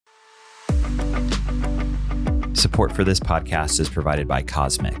Support for this podcast is provided by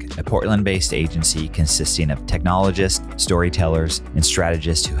Cosmic, a Portland-based agency consisting of technologists, storytellers, and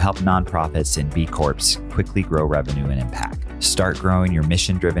strategists who help nonprofits and B Corps quickly grow revenue and impact. Start growing your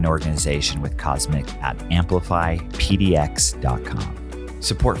mission-driven organization with Cosmic at amplifypdx.com.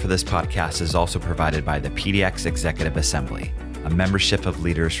 Support for this podcast is also provided by the PDX Executive Assembly, a membership of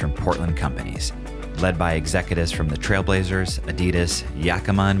leaders from Portland companies. Led by executives from the Trailblazers, Adidas,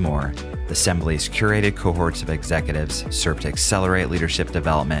 Yakima, and more, the Assembly's curated cohorts of executives serve to accelerate leadership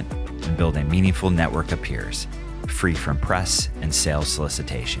development and build a meaningful network of peers, free from press and sales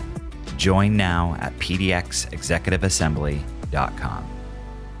solicitation. Join now at pdxexecutiveassembly.com.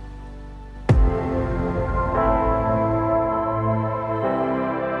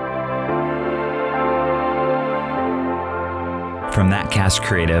 From ThatCast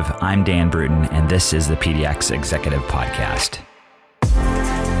Creative, I'm Dan Bruton, and this is the PDX Executive Podcast,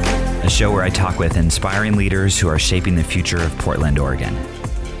 a show where I talk with inspiring leaders who are shaping the future of Portland, Oregon.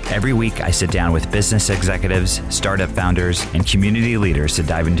 Every week, I sit down with business executives, startup founders, and community leaders to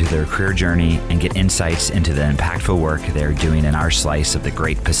dive into their career journey and get insights into the impactful work they're doing in our slice of the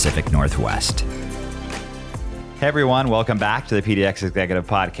great Pacific Northwest. Hey everyone, welcome back to the PDX Executive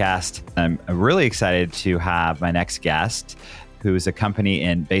Podcast. I'm really excited to have my next guest, who is a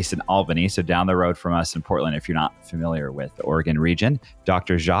company based in Albany, so down the road from us in Portland, if you're not familiar with the Oregon region.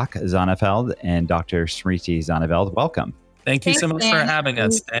 Dr. Jacques Zonneveld and Dr. Smriti Zonneveld, welcome. Thank you so much for having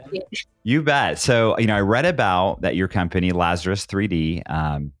us, Dan. You bet. So, I read about that your company, Lazarus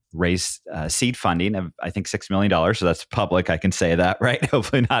 3D, raised seed funding of, I think, $6 million. So that's public. I can say that, right?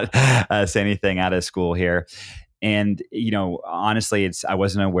 Hopefully not say anything out of school here. And, honestly, I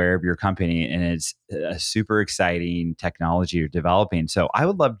wasn't aware of your company, and it's a super exciting technology you're developing. So I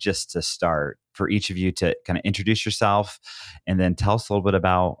would love just to start for each of you to kind of introduce yourself and then tell us a little bit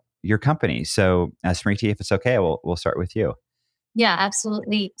about your company. So Smriti, if it's okay, we'll start with you. Yeah,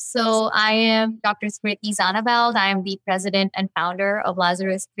 absolutely. So I am Dr. Smriti Zonneveld. I am the president and founder of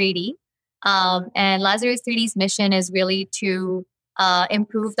Lazarus 3D. And Lazarus 3D's mission is really to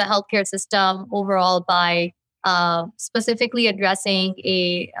improve the healthcare system overall by specifically addressing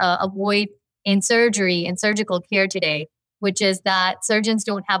a void in surgery and surgical care today, which is that surgeons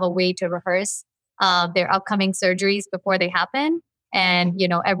don't have a way to rehearse their upcoming surgeries before they happen. And,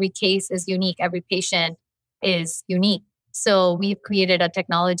 every case is unique. Every patient is unique. So we've created a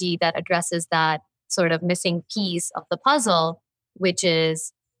technology that addresses that sort of missing piece of the puzzle,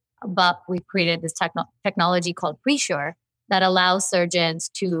 but we've created this technology called Presure that allows surgeons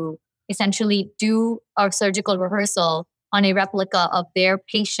to essentially do our surgical rehearsal on a replica of their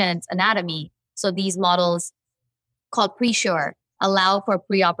patient's anatomy. So these models called Presure allow for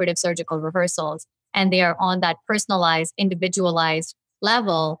preoperative surgical rehearsals, and they are on that personalized, individualized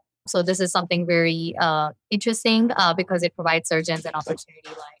level. So this is something very interesting because it provides surgeons an opportunity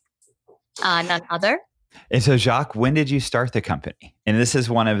like none other. And so, Jacques, when did you start the company? And this is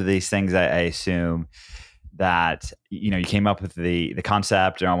one of these things I assume that you came up with the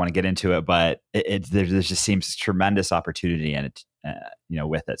concept, and I want to get into it, but there just seems tremendous opportunity in it,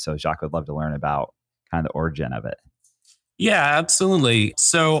 with it. So Jacques, would love to learn about kind of the origin of it. Yeah, absolutely.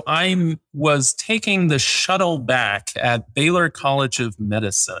 So I was taking the shuttle back at Baylor College of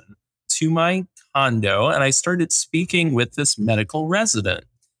Medicine to my condo, and I started speaking with this medical resident,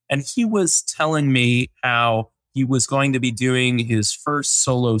 and he was telling me how he was going to be doing his first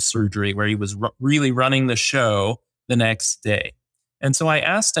solo surgery where he was really running the show the next day. And so I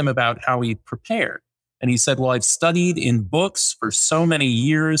asked him about how he prepared. And he said, well, I've studied in books for so many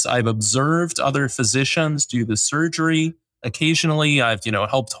years. I've observed other physicians do the surgery. Occasionally, I've,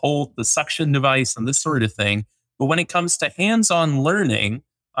 helped hold the suction device and this sort of thing. But when it comes to hands-on learning,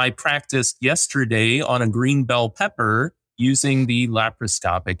 I practiced yesterday on a green bell pepper using the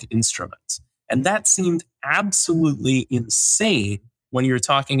laparoscopic instruments. And that seemed absolutely insane when you're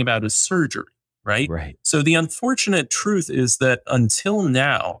talking about a surgery, right? Right. So the unfortunate truth is that until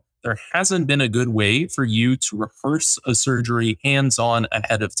now, there hasn't been a good way for you to rehearse a surgery hands-on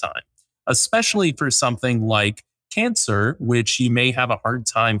ahead of time, especially for something like cancer, which you may have a hard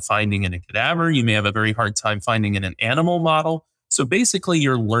time finding in a cadaver. You may have a very hard time finding in an animal model. So basically,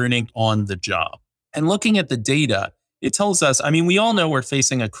 you're learning on the job. And looking at the data, it tells us, we all know we're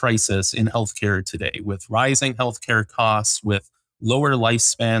facing a crisis in healthcare today with rising healthcare costs, with lower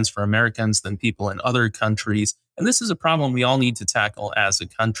lifespans for Americans than people in other countries. And this is a problem we all need to tackle as a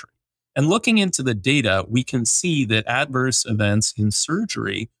country. And looking into the data, we can see that adverse events in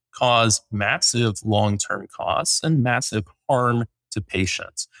surgery cause massive long-term costs and massive harm to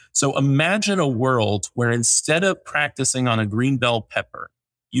patients. So imagine a world where instead of practicing on a green bell pepper,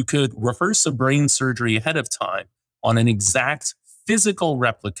 you could rehearse a brain surgery ahead of time on an exact physical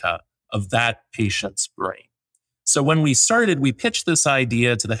replica of that patient's brain. So when we started, we pitched this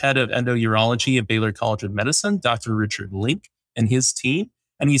idea to the head of endourology at Baylor College of Medicine, Dr. Richard Link, and his team.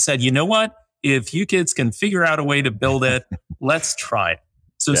 And he said, you know what? If you kids can figure out a way to build it, let's try it.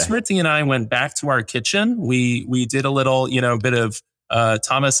 So Smriti and I went back to our kitchen. We did a little, bit of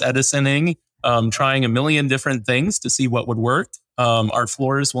Thomas Edisoning, trying a million different things to see what would work. Our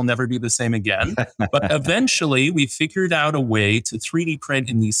floors will never be the same again. But eventually we figured out a way to 3D print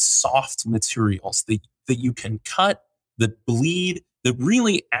in these soft materials that you can cut, that bleed, that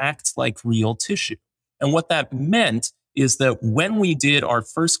really act like real tissue. And what that meant is that when we did our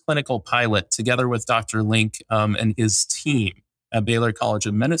first clinical pilot together with Dr. Link and his team at Baylor College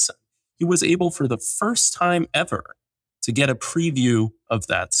of Medicine, he was able for the first time ever to get a preview of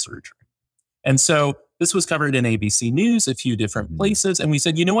that surgery. And so this was covered in ABC News, a few different places. And we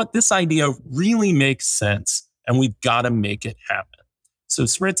said, you know what, this idea really makes sense and we've got to make it happen. So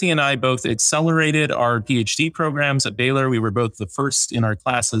Smriti and I both accelerated our PhD programs at Baylor. We were both the first in our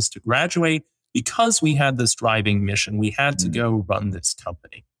classes to graduate because we had this driving mission. We had to go run this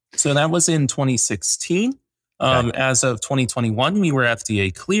company. So that was in 2016. As of 2021, we were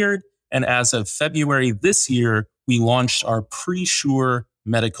FDA cleared. And as of February this year, we launched our PreSure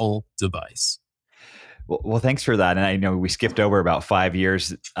medical device. Well, thanks for that. And I know we skipped over about 5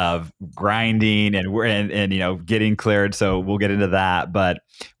 years of grinding and getting cleared. So we'll get into that. But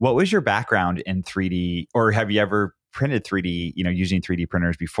what was your background in 3D, or have you ever printed 3D, using 3D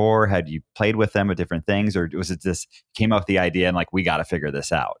printers before? Had you played with them with different things, or was it just came up with the idea and we got to figure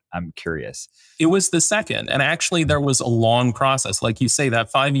this out? I'm curious. It was the second. And actually there was a long process. Like you say,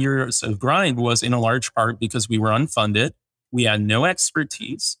 that 5 years of grind was in a large part because we were unfunded. We had no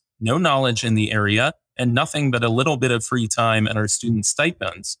expertise, no knowledge in the area, and nothing but a little bit of free time and our student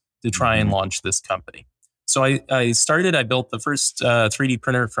stipends to try and launch this company. So I built the first 3D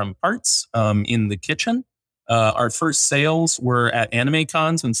printer from parts in the kitchen. Our first sales were at anime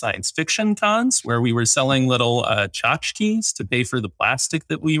cons and science fiction cons, where we were selling little tchotchkes to pay for the plastic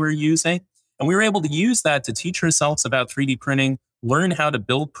that we were using. And we were able to use that to teach ourselves about 3D printing, learn how to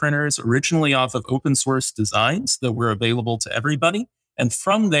build printers originally off of open source designs that were available to everybody. And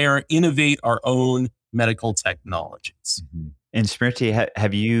from there, innovate our own medical technologies. And Smriti,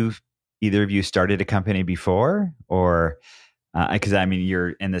 have you, either of you, started a company before? Or, because you're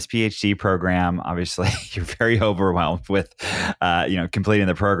in this PhD program, obviously you're very overwhelmed with, completing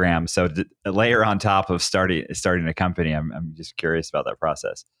the program. So layer on top of starting a company, I'm just curious about that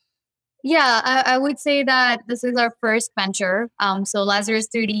process. Yeah, I would say that this is our first venture. So Lazarus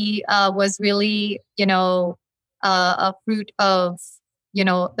 3D was really, a fruit of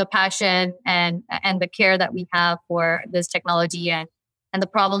the passion and the care that we have for this technology and the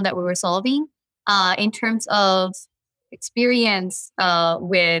problem that we were solving. In terms of experience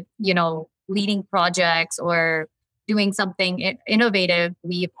with, leading projects or doing something innovative,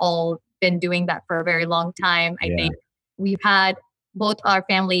 we've all been doing that for a very long time. I think we've had both our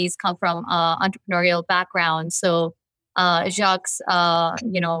families come from entrepreneurial backgrounds. So Jacques,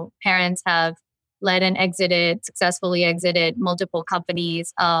 parents have led and successfully exited multiple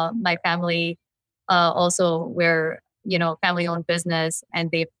companies. My family also, we're, family-owned business,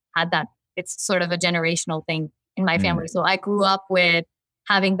 and they've had that. It's sort of a generational thing in my family. So I grew up with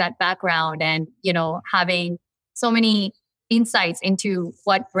having that background and, having so many insights into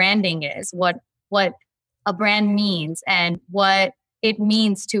what branding is, what a brand means, and what it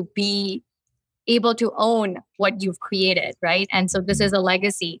means to be able to own what you've created, right? And so this is a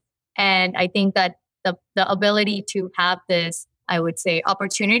legacy. And I think that the ability to have this, I would say,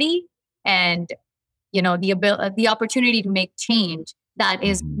 opportunity and, the opportunity to make change that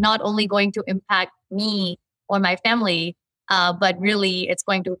is not only going to impact me or my family, but really it's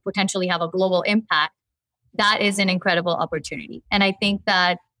going to potentially have a global impact. That is an incredible opportunity. And I think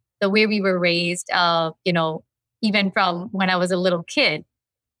that the way we were raised, even from when I was a little kid,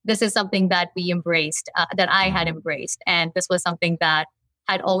 this is something that we embraced, that I had embraced. And this was something that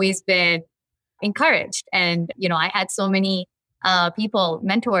had always been encouraged. And, I had so many people,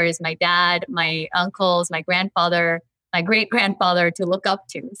 mentors, my dad, my uncles, my grandfather, my great-grandfather to look up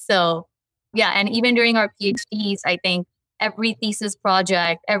to. So, yeah. And even during our PhDs, I think every thesis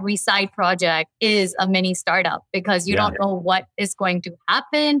project, every side project is a mini startup because you don't know what is going to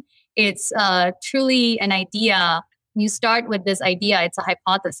happen. It's truly an idea. You start with this idea, it's a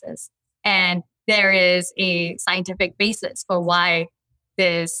hypothesis. And there is a scientific basis for why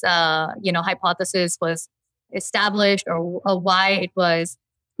this, hypothesis was established or why it was,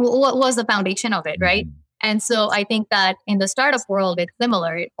 what was the foundation of it, right? And so I think that in the startup world, it's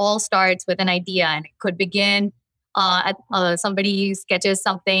similar. It all starts with an idea, and it could begin somebody sketches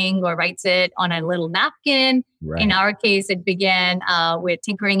something or writes it on a little napkin. Right. In our case, it began with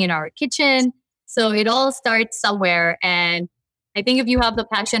tinkering in our kitchen. So it all starts somewhere. And I think if you have the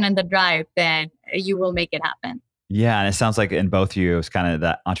passion and the drive, then you will make it happen. Yeah. And it sounds like in both of you, it's kind of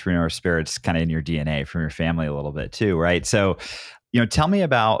that entrepreneur spirit's kind of in your DNA from your family a little bit too, right? So, tell me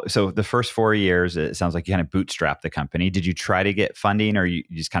about, so the first 4 years, it sounds like you kind of bootstrapped the company. Did you try to get funding, or you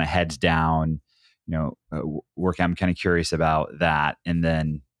just kind of heads down, work? I'm kind of curious about that. And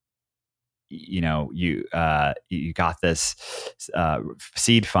then, you got this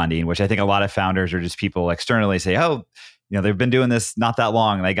seed funding, which I think a lot of founders or just people externally say, oh, they've been doing this not that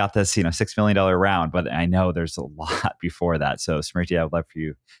long and they got this, $6 million round, but I know there's a lot before that. So Smriti, I would love for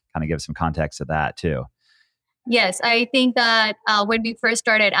you kind of give some context to that too. Yes, I think that when we first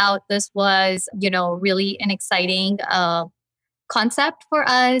started out, this was, really an exciting concept for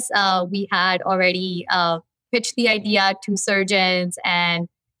us. We had already pitched the idea to surgeons and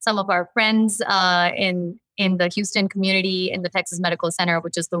some of our friends in the Houston community in the Texas Medical Center,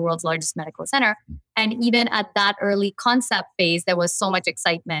 which is the world's largest medical center. And even at that early concept phase, there was so much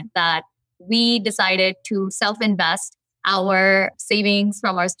excitement that we decided to self-invest our savings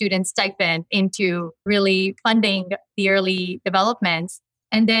from our student stipend into really funding the early developments.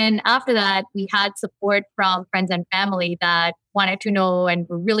 And then after that, we had support from friends and family that wanted to know and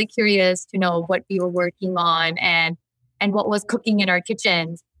were really curious to know what we were working on and what was cooking in our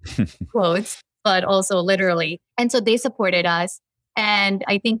kitchens, quotes, but also literally. And so they supported us. And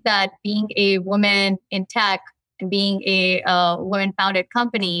I think that being a woman in tech and being a women-founded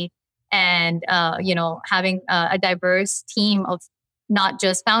company and, having a diverse team of not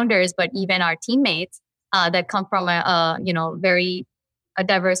just founders, but even our teammates that come from a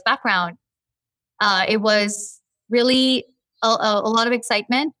diverse background, it was really a lot of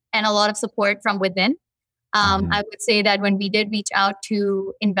excitement and a lot of support from within. I would say that when we did reach out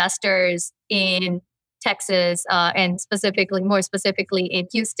to investors in Texas and more specifically in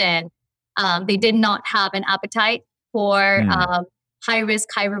Houston, they did not have an appetite for high risk,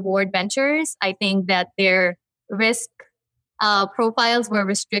 high reward ventures. I think that their risk profiles were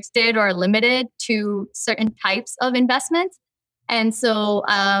restricted or limited to certain types of investments. And so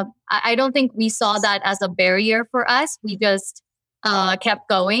I don't think we saw that as a barrier for us. We just kept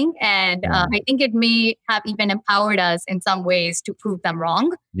going. And I think it may have even empowered us in some ways to prove them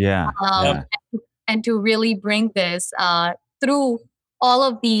wrong. And to really bring this through all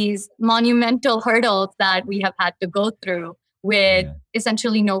of these monumental hurdles that we have had to go through with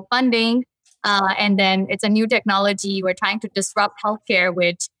essentially no funding. And then it's a new technology. We're trying to disrupt healthcare,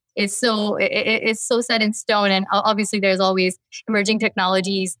 which is so set in stone. And obviously there's always emerging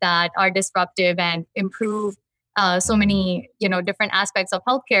technologies that are disruptive and improve so many, different aspects of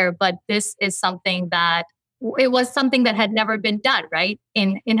healthcare. But this is something that had never been done, right?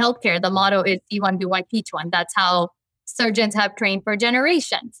 In healthcare, the motto is see one, do one, teach one. That's how surgeons have trained for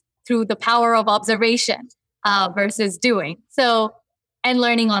generations through the power of observation versus doing. So, and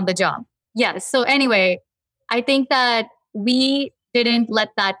learning on the job. Yes. So anyway, I think that we didn't let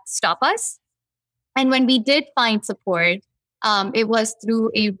that stop us. And when we did find support, it was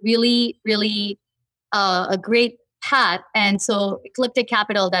through a really, really a great path. And so Ecliptic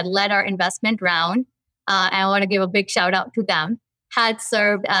Capital that led our investment round, and I want to give a big shout out to them, had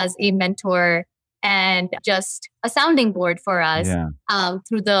served as a mentor and just a sounding board for us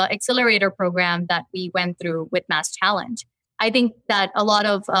through the accelerator program that we went through with Mass Challenge. I think that a lot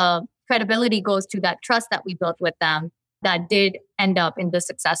of credibility goes to that trust that we built with them that did end up in the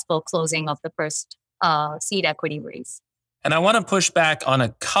successful closing of the first seed equity raise. And I want to push back on a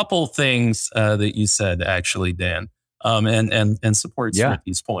couple things that you said, actually, Dan, and support some of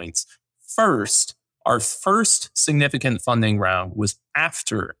these points. First, our first significant funding round was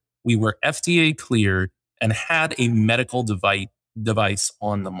after we were FDA cleared and had a medical device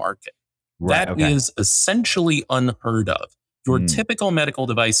on the market. That is essentially unheard of. Your typical medical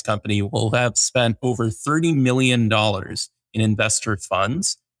device company will have spent over $30 million in investor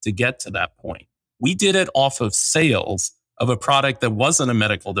funds to get to that point. We did it off of sales of a product that wasn't a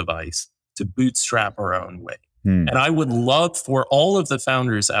medical device to bootstrap our own way. And I would love for all of the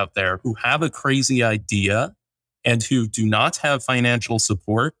founders out there who have a crazy idea and who do not have financial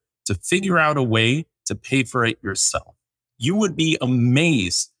support to figure out a way to pay for it yourself. You would be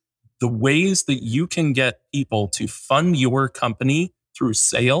amazed the ways that you can get people to fund your company through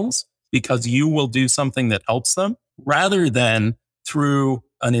sales because you will do something that helps them rather than through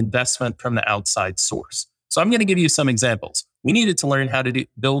an investment from the outside source. So I'm going to give you some examples. We needed to learn how to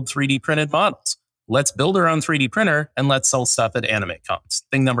build 3D printed models. let's build our own 3D printer and let's sell stuff at anime cons.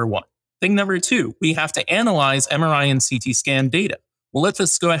 Thing number one. Thing number two, we have to analyze MRI and CT scan data. Well, let's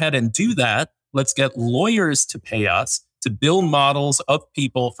just go ahead and do that. Let's get lawyers to pay us to build models of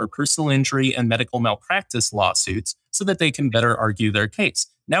people for personal injury and medical malpractice lawsuits so that they can better argue their case.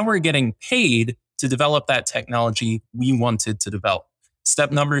 Now we're getting paid to develop that technology we wanted to develop.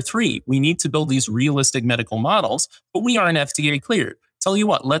 Step number three, we need to build these realistic medical models, but we aren't FDA cleared. Tell you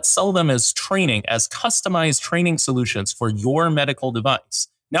what, let's sell them as training, as customized training solutions for your medical device.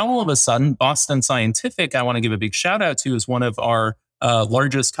 Now, all of a sudden, Boston Scientific, I want to give a big shout out to, is one of our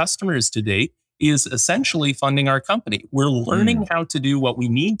largest customers to date, is essentially funding our company. We're learning how to do what we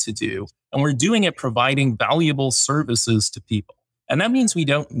need to do, and we're doing it providing valuable services to people. And that means we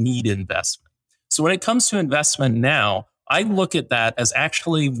don't need investment. So when it comes to investment now, I look at that as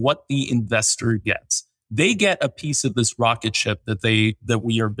actually what the investor gets. They get a piece of this rocket ship that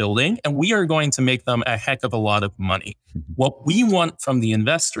we are building, and we are going to make them a heck of a lot of money. What we want from the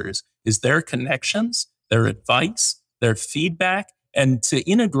investors is their connections, their advice, their feedback, and to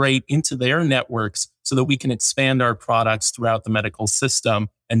integrate into their networks so that we can expand our products throughout the medical system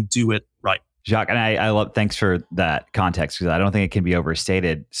and do it right. Jacques, and I love, thanks for that context, because I don't think it can be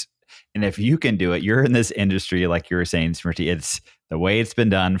overstated. And if you can do it, you're in this industry, like you were saying, Smriti, it's the way it's been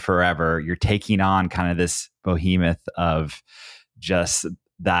done forever. You're taking on kind of this behemoth of just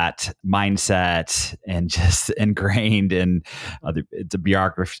that mindset and just ingrained in the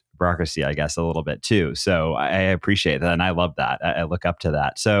bureaucracy, I guess, a little bit too. So I appreciate that. And I love that. I look up to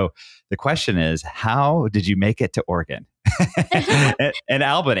that. So the question is, how did you make it to Oregon? And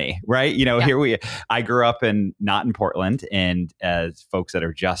Albany, right? You know, I grew up not in Portland, and as folks that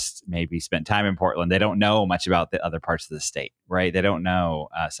are just maybe spent time in Portland, they don't know much about the other parts of the state, right? They don't know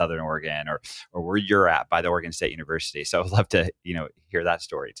Southern Oregon or where you're at by the Oregon State University. So I'd love to, hear that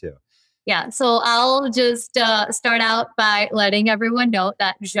story too. Yeah. So I'll just start out by letting everyone know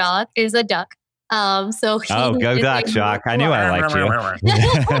that Jacques is a duck. So go Duck, Jacques. I knew I liked you.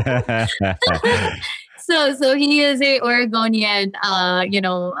 So he is a Oregonian.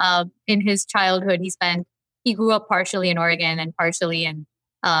 In his childhood, he grew up partially in Oregon and partially in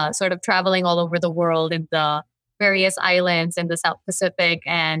sort of traveling all over the world in the various islands in the South Pacific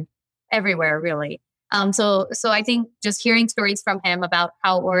and everywhere, really. So I think just hearing stories from him about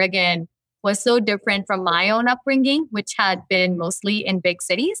how Oregon was so different from my own upbringing, which had been mostly in big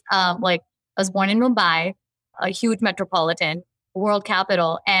cities. Like I was born in Mumbai, a huge metropolitan, world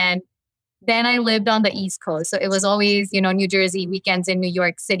capital, and then I lived on the East Coast. So it was always, New Jersey, weekends in New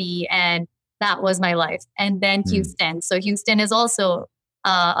York City. And that was my life. And then Houston. So Houston is also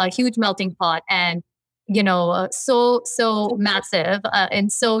a huge melting pot and, so massive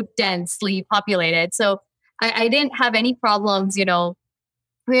and so densely populated. So I didn't have any problems,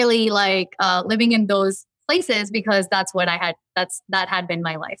 really like living in those places because that's what that had been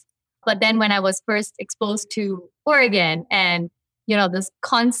my life. But then when I was first exposed to Oregon and this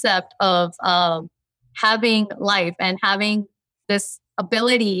concept of having life and having this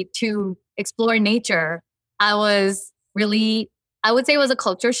ability to explore nature, I would say it was a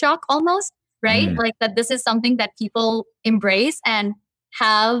culture shock almost, right? Like that this is something that people embrace and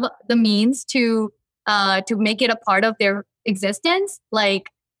have the means to make it a part of their existence.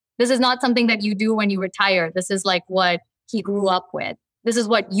 Like this is not something that you do when you retire. This is like what he grew up with. This is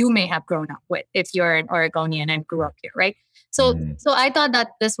what you may have grown up with if you're an Oregonian and grew up here, right? So I thought that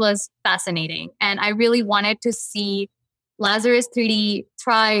this was fascinating. And I really wanted to see Lazarus 3D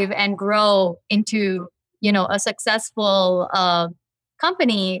thrive and grow into, a successful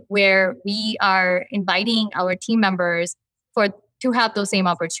company where we are inviting our team members to have those same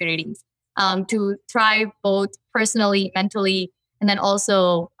opportunities, to thrive both personally, mentally, and then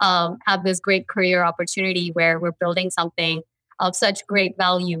also have this great career opportunity where we're building something of such great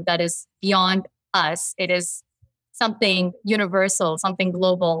value that is beyond us. It is something universal, something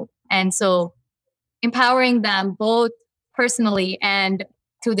global. And so empowering them both personally and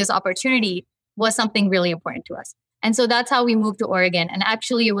through this opportunity was something really important to us. And so that's how we moved to Oregon. And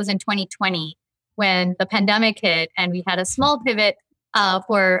actually it was in 2020 when the pandemic hit and we had a small pivot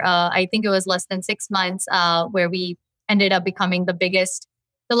for I think it was less than 6 months where we ended up becoming the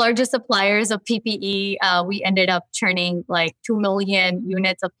largest suppliers of PPE. We ended up churning like 2 million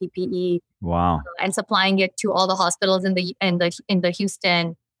units of PPE. Wow! And supplying it to all the hospitals in the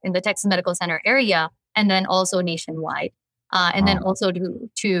Houston, in the Texas Medical Center area, and then also nationwide, and then also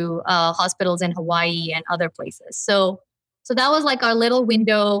to hospitals in Hawaii and other places. So that was like our little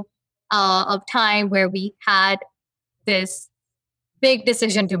window of time where we had this big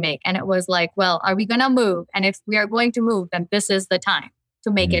decision to make, and it was like, well, are we going to move? And if we are going to move, then this is the time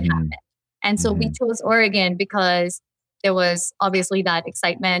to make it happen. And so we chose Oregon because there was obviously that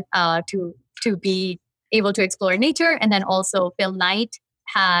excitement to be able to explore nature. And then also Phil Knight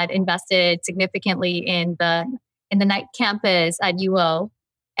had invested significantly in the Knight campus at UO.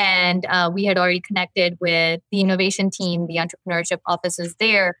 And we had already connected with the innovation team, the entrepreneurship offices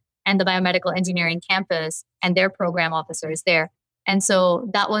there, and the biomedical engineering campus and their program officers there. And so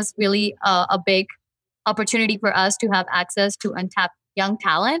that was really a big opportunity for us to have access to untapped young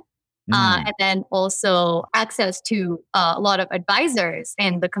talent. And then also access to a lot of advisors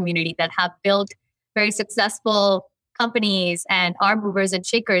in the community that have built very successful companies and are movers and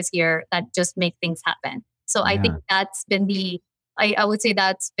shakers here that just make things happen. So I think that's been I would say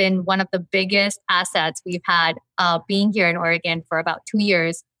that's been one of the biggest assets we've had being here in Oregon for about 2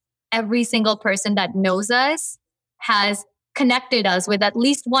 years. Every single person that knows us has connected us with at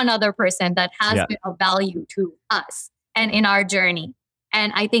least one other person that has been of value to us and in our journey.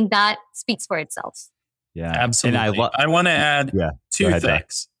 And I think that speaks for itself. Yeah, absolutely. And I want to add two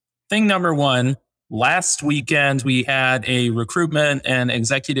things. Thing number one, last weekend, we had a recruitment and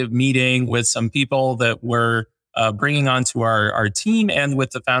executive meeting with some people that we're bringing onto our team and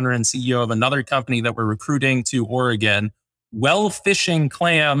with the founder and CEO of another company that we're recruiting to Oregon, well fishing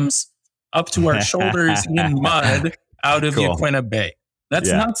clams up to our shoulders in mud out of the Yaquina Bay.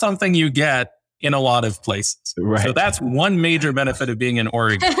 That's not something you get in a lot of places. Right. So that's one major benefit of being in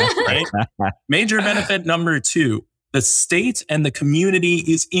Oregon, right? Major benefit number two, the state and the community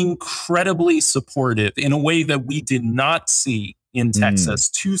is incredibly supportive in a way that we did not see in Texas,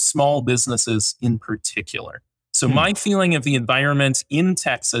 to small businesses in particular. So my feeling of the environment in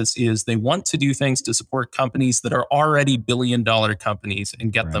Texas is they want to do things to support companies that are already billion-dollar companies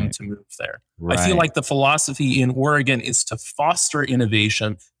and get them to move there. Right. I feel like the philosophy in Oregon is to foster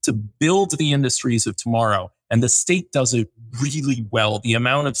innovation, to build the industries of tomorrow. And the state does it really well. The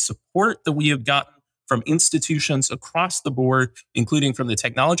amount of support that we have gotten from institutions across the board, including from the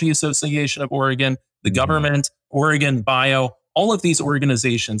Technology Association of Oregon, the government, Oregon Bio, all of these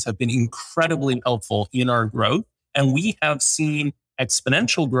organizations have been incredibly helpful in our growth. And we have seen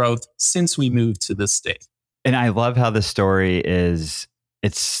exponential growth since we moved to this state. And I love how the story is,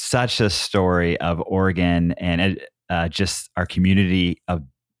 it's such a story of Oregon and just our community of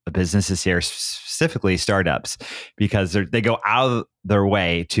businesses here, specifically startups, because they go out of their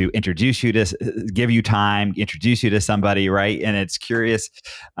way to introduce you to, give you time, introduce you to somebody, right? And it's curious.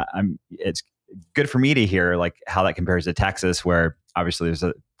 It's good for me to hear like how that compares to Texas, where obviously there's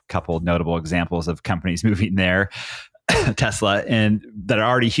a couple of notable examples of companies moving there, Tesla, and that are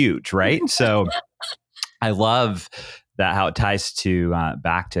already huge, right? So I love that, how it ties to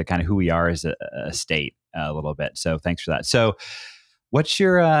back to kind of who we are as a state a little bit. So thanks for that. So what's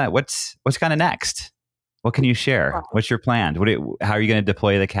your what's kind of next? What can you share? What's your plan? How are you going to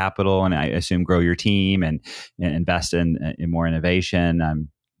deploy the capital, and I assume grow your team and invest in more innovation? I'm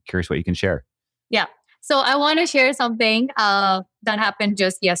curious what you can share. Yeah. So I want to share something that happened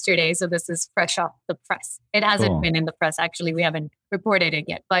just yesterday. So this is fresh off the press. It hasn't been in the press. Actually, we haven't reported it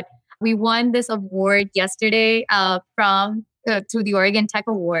yet. But we won this award yesterday through the Oregon Tech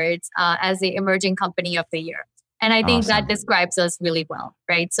Awards as the Emerging Company of the Year. And I think that describes us really well,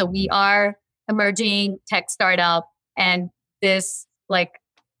 right? So we are emerging tech startup, and this, like,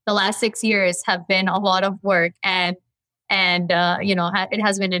 the last 6 years have been a lot of work, and it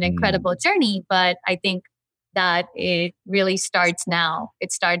has been an incredible journey. But I think that it really starts now.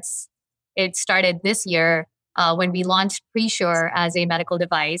 It started this year when we launched PreSure as a medical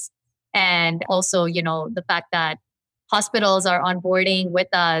device, and also the fact that hospitals are onboarding with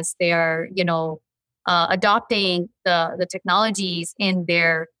us. They are adopting the technologies in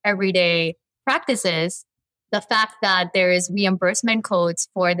their everyday practices. The fact that there is reimbursement codes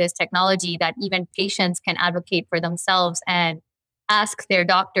for this technology that even patients can advocate for themselves and ask their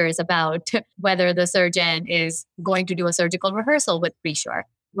doctors about whether the surgeon is going to do a surgical rehearsal with PreSure,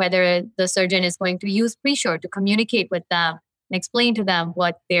 whether the surgeon is going to use PreSure to communicate with them and explain to them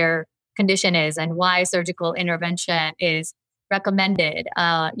what their condition is and why surgical intervention is recommended.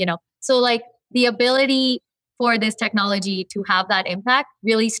 So like the ability for this technology to have that impact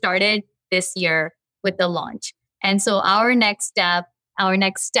really started this year with the launch. And so our next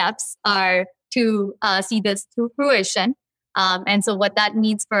steps are to see this through fruition. And so what that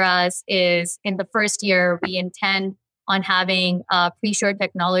means for us is, in the first year, we intend on having PreSure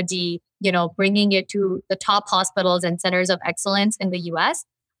technology, bringing it to the top hospitals and centers of excellence in the U.S.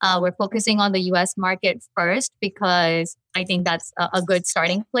 We're focusing on the U.S. market first because I think that's a good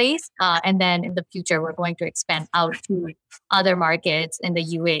starting place. And then in the future, we're going to expand out to other markets in the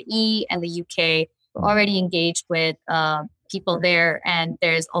UAE and the UK. We're already engaged with people there, and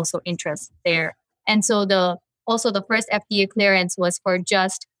there's also interest there. And so the first FDA clearance was for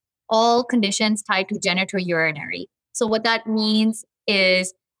just all conditions tied to genitourinary. So what that means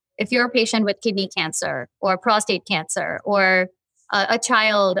is if you're a patient with kidney cancer or prostate cancer or a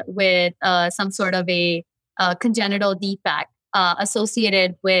child with some sort of a congenital defect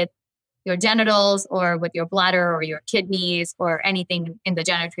associated with your genitals or with your bladder or your kidneys or anything in the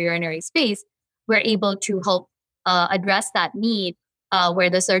genitourinary space, we're able to help address that need where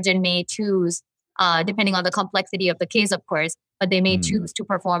the surgeon may choose, depending on the complexity of the case, of course, but they may choose to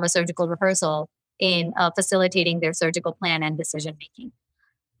perform a surgical rehearsal in facilitating their surgical plan and decision making.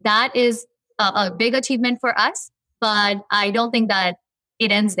 That is a big achievement for us, but I don't think that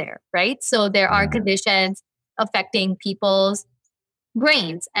it ends there, right? So there are conditions affecting people's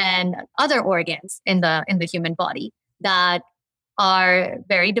brains and other organs in the human body that are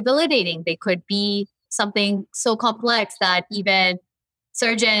very debilitating. They could be something so complex that even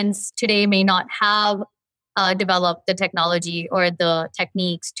surgeons today may not have developed the technology or the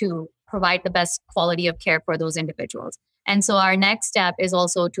techniques to provide the best quality of care for those individuals. And so our next step is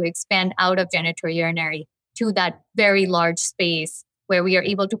also to expand out of genitourinary to that very large space where we are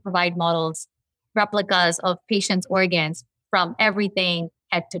able to provide models, replicas of patients' organs from everything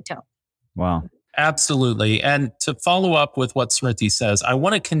head to toe. Wow. Absolutely. And to follow up with what Smriti says, I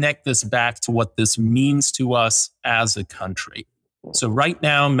want to connect this back to what this means to us as a country. So right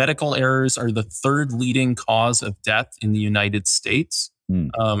now, medical errors are the third leading cause of death in the United States.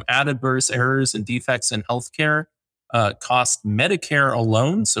 Adverse errors and defects in healthcare cost Medicare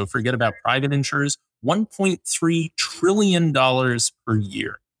alone, so forget about private insurers, $1.3 trillion per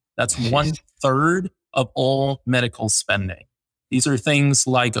year. That's 1/3 of all medical spending. These are things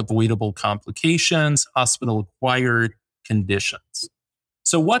like avoidable complications, hospital-acquired conditions.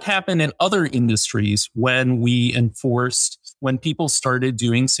 So what happened in other industries when people started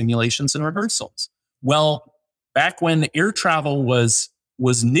doing simulations and rehearsals? Well, back when air travel was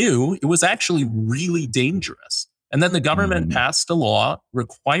new, it was actually really dangerous. And then the government passed a law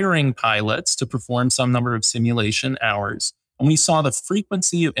requiring pilots to perform some number of simulation hours. And we saw the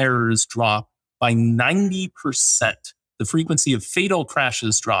frequency of errors drop by 90%. The frequency of fatal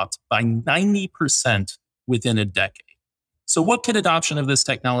crashes dropped by 90% within a decade. So what could adoption of this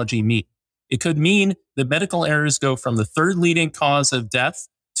technology mean? It could mean that medical errors go from the third leading cause of death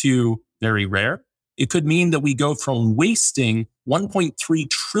to very rare. It could mean that we go from wasting $1.3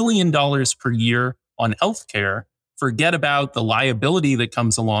 trillion per year on healthcare, forget about the liability that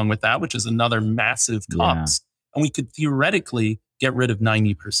comes along with that, which is another massive cost. And we could theoretically get rid of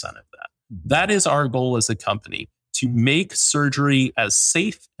 90% of that. That is our goal as a company, to make surgery as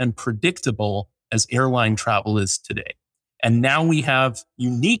safe and predictable as airline travel is today. And now we have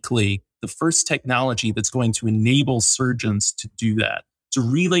uniquely the first technology that's going to enable surgeons to do that, to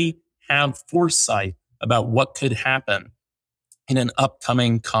really have foresight about what could happen in an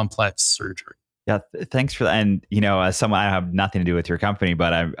upcoming complex surgery. Yeah, thanks for that. And, as someone, I have nothing to do with your company,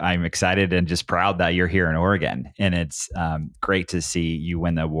 but I'm excited and just proud that you're here in Oregon. And it's great to see you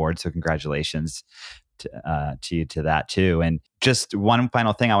win the award. So congratulations to you to that too. And just one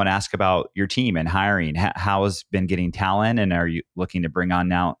final thing I want to ask about your team and hiring. How has been getting talent, and are you looking to bring on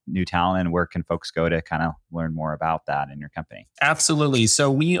now new talent? And where can folks go to kind of learn more about that in your company? Absolutely. So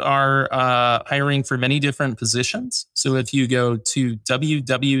we are hiring for many different positions. So if you go to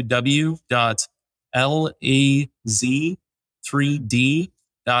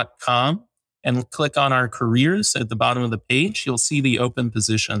www.laz3d.com and click on our careers at the bottom of the page, you'll see the open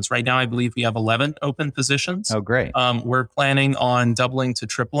positions. Right now, I believe we have 11 open positions. Oh, great. We're planning on doubling to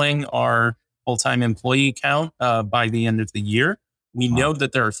tripling our full-time employee count by the end of the year. We know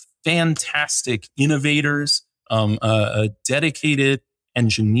that there are fantastic innovators, dedicated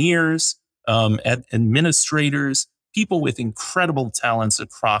engineers, administrators, people with incredible talents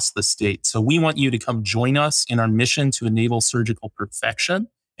across the state. So we want you to come join us in our mission to enable surgical perfection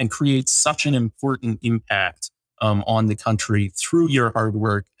and create such an important impact on the country through your hard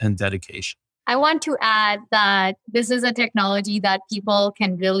work and dedication. I want to add that this is a technology that people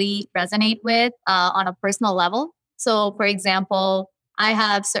can really resonate with on a personal level. So, for example, I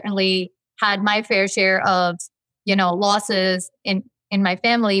have certainly had my fair share of, losses in my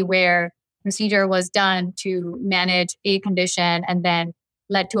family where procedure was done to manage a condition and then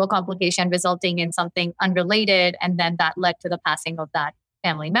led to a complication resulting in something unrelated, and then that led to the passing of that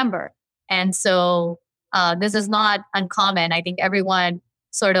family member. And so this is not uncommon. I think everyone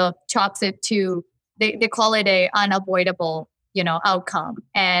sort of chalks it to, they call it a unavoidable, outcome.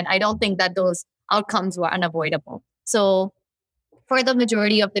 And I don't think that those outcomes were unavoidable. So for the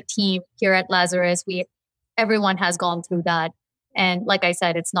majority of the team here at Lazarus, everyone has gone through that. And like I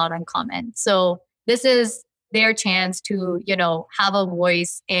said, it's not uncommon. So this is their chance to, have a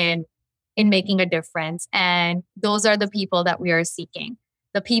voice in making a difference. And those are the people that we are seeking.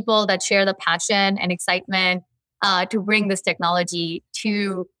 The people that share the passion and excitement to bring this technology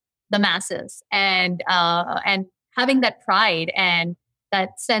to the masses, and having that pride and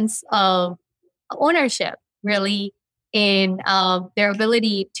that sense of ownership, really, in their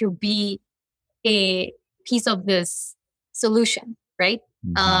ability to be a piece of this solution, right?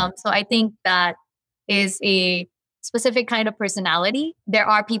 Mm-hmm. So I think that is a specific kind of personality. There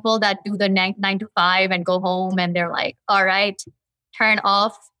are people that do the 9 to 5 and go home and they're like, all right, turn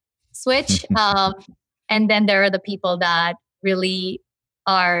off, switch. And then there are the people that really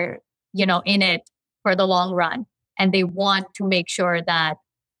are, in it for the long run. And they want to make sure that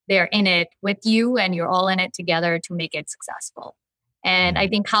they're in it with you and you're all in it together to make it successful. And I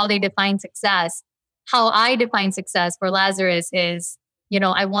think how I define success for Lazarus is,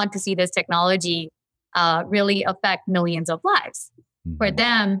 I want to see this technology really affect millions of lives. Mm-hmm. For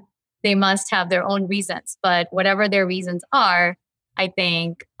them, they must have their own reasons, but whatever their reasons are, I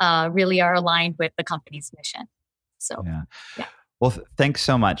think really are aligned with the company's mission. So, yeah. Well, thanks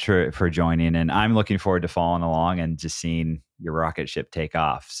so much for joining, and I'm looking forward to following along and just seeing your rocket ship take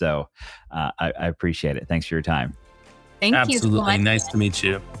off. So I appreciate it. Thanks for your time. Thank you so much. Absolutely. Nice to meet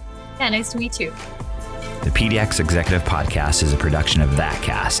you. Yeah, nice to meet you. The PDX Executive Podcast is a production of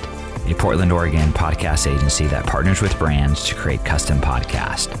ThatCast, a Portland, Oregon podcast agency that partners with brands to create custom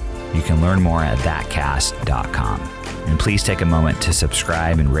podcasts. You can learn more at thatcast.com. And please take a moment to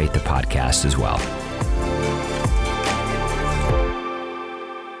subscribe and rate the podcast as well.